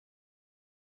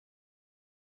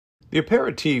The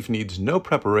aperitif needs no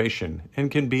preparation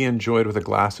and can be enjoyed with a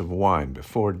glass of wine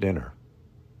before dinner.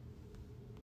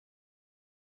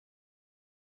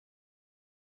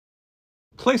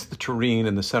 Place the terrine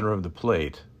in the center of the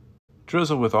plate,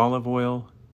 drizzle with olive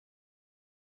oil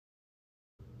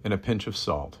and a pinch of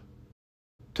salt.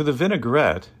 To the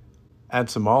vinaigrette, add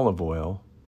some olive oil,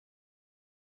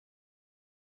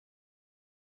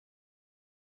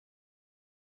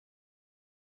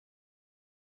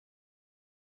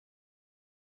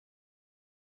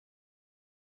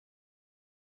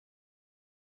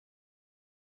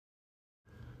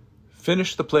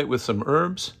 finish the plate with some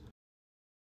herbs,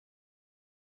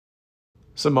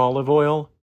 some olive oil,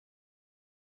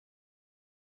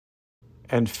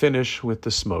 and finish with the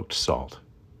smoked salt.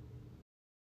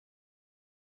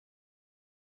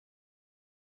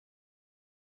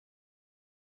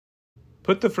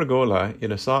 Put the frigola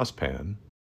in a saucepan.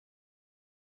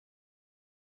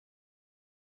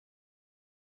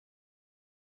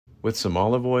 With some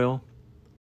olive oil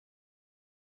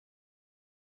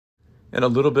and a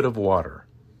little bit of water.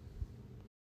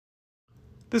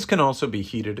 This can also be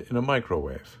heated in a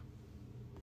microwave.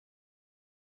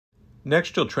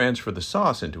 Next, you'll transfer the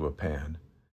sauce into a pan.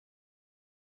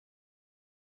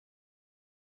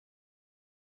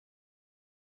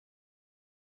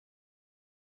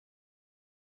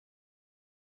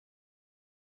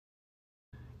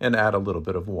 And add a little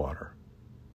bit of water.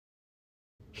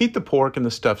 Heat the pork and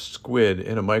the stuffed squid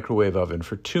in a microwave oven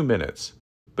for 2 minutes,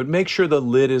 but make sure the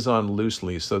lid is on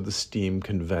loosely so the steam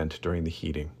can vent during the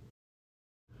heating.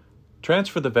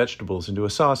 Transfer the vegetables into a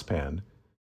saucepan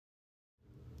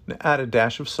and add a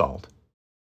dash of salt,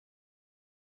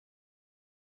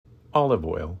 olive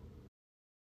oil,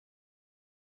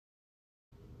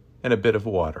 and a bit of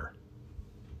water.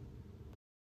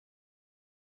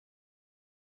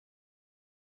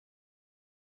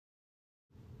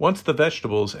 Once the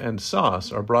vegetables and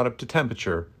sauce are brought up to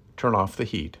temperature, turn off the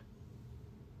heat.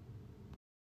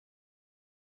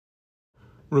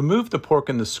 Remove the pork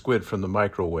and the squid from the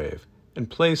microwave and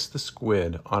place the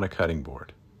squid on a cutting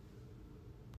board.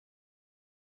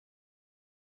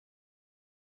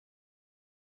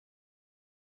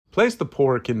 Place the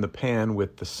pork in the pan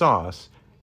with the sauce,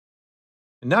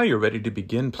 and now you're ready to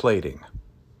begin plating.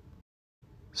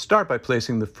 Start by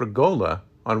placing the frigola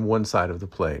on one side of the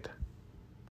plate.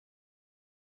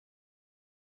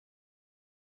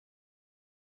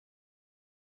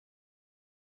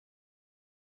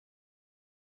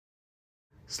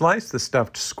 Slice the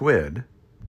stuffed squid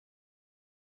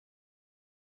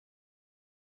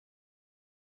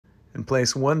and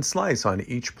place one slice on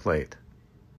each plate.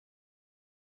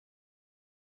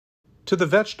 To the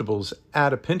vegetables,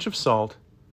 add a pinch of salt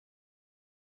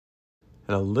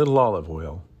and a little olive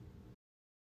oil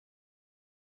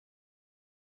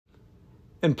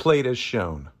and plate as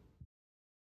shown.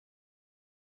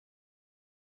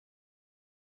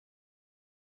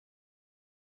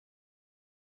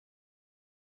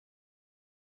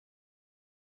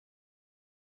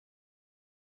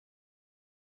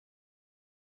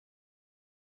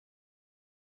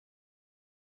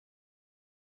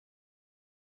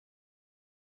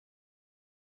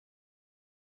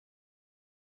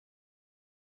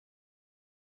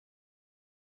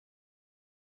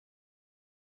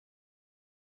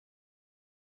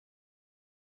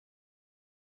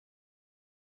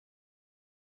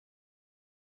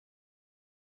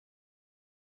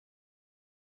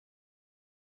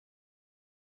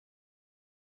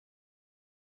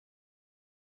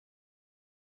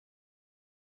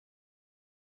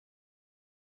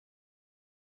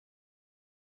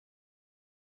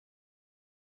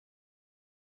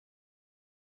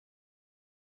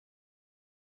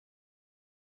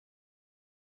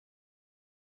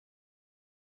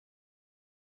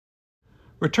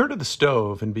 Return to the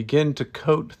stove and begin to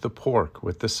coat the pork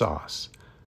with the sauce.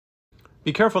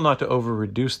 Be careful not to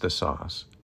over-reduce the sauce.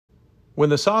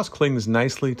 When the sauce clings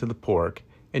nicely to the pork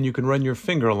and you can run your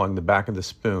finger along the back of the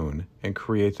spoon and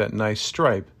create that nice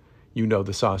stripe, you know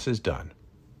the sauce is done.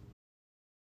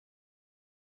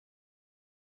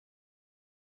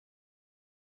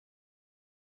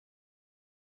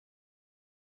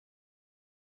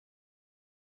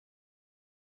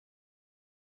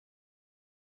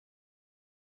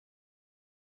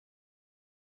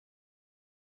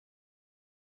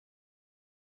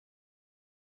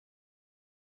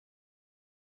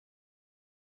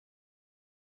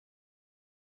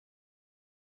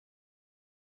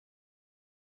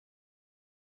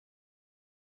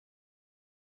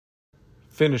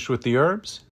 Finish with the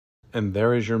herbs, and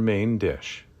there is your main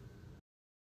dish.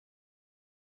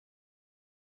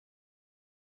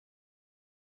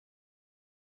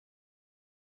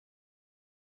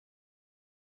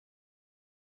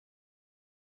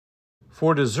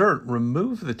 For dessert,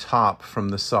 remove the top from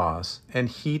the sauce and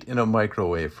heat in a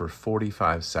microwave for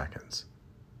 45 seconds.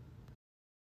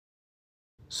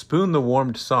 Spoon the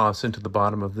warmed sauce into the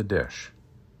bottom of the dish.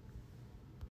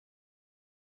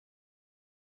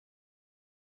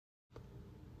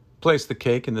 Place the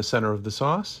cake in the center of the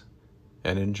sauce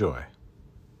and enjoy.